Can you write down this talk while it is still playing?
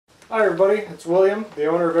Hi everybody, it's William, the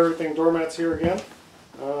owner of Everything Doormats here again.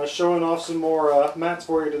 Showing off some more mats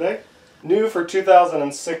for you today. New for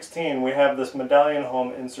 2016, we have this Medallion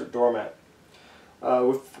home insert doormat.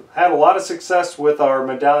 We've had a lot of success with our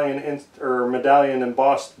Medallion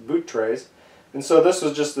embossed boot trays, and so this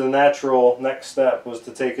was just the natural next step, was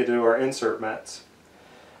to take it to our insert mats.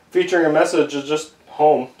 Featuring a message of just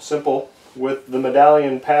home, simple, with the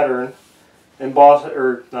Medallion pattern embossed,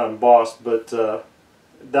 or not embossed, but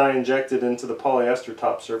dye injected into the polyester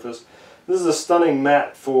top surface. This is a stunning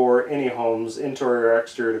mat for any home's interior or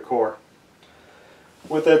exterior decor.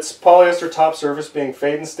 With its polyester top surface being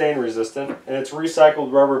fade and stain resistant and its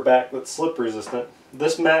recycled rubber back that's slip resistant,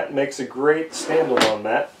 this mat makes a great standalone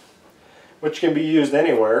mat, which can be used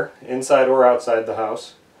anywhere, inside or outside the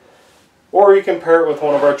house. Or you can pair it with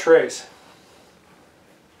one of our trays.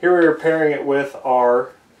 Here we are pairing it with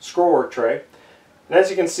our scrollwork tray. And as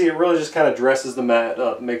you can see, it really just kind of dresses the mat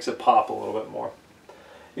up, makes it pop a little bit more.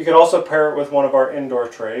 You can also pair it with one of our indoor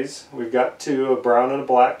trays. We've got two, a brown and a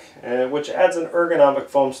black, which adds an ergonomic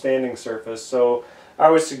foam standing surface. So I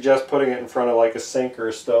always suggest putting it in front of like a sink or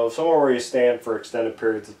a stove, somewhere where you stand for extended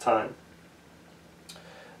periods of time.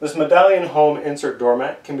 This Medallion home insert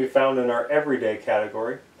doormat can be found in our everyday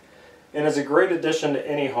category and is a great addition to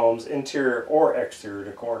any home's interior or exterior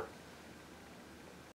decor.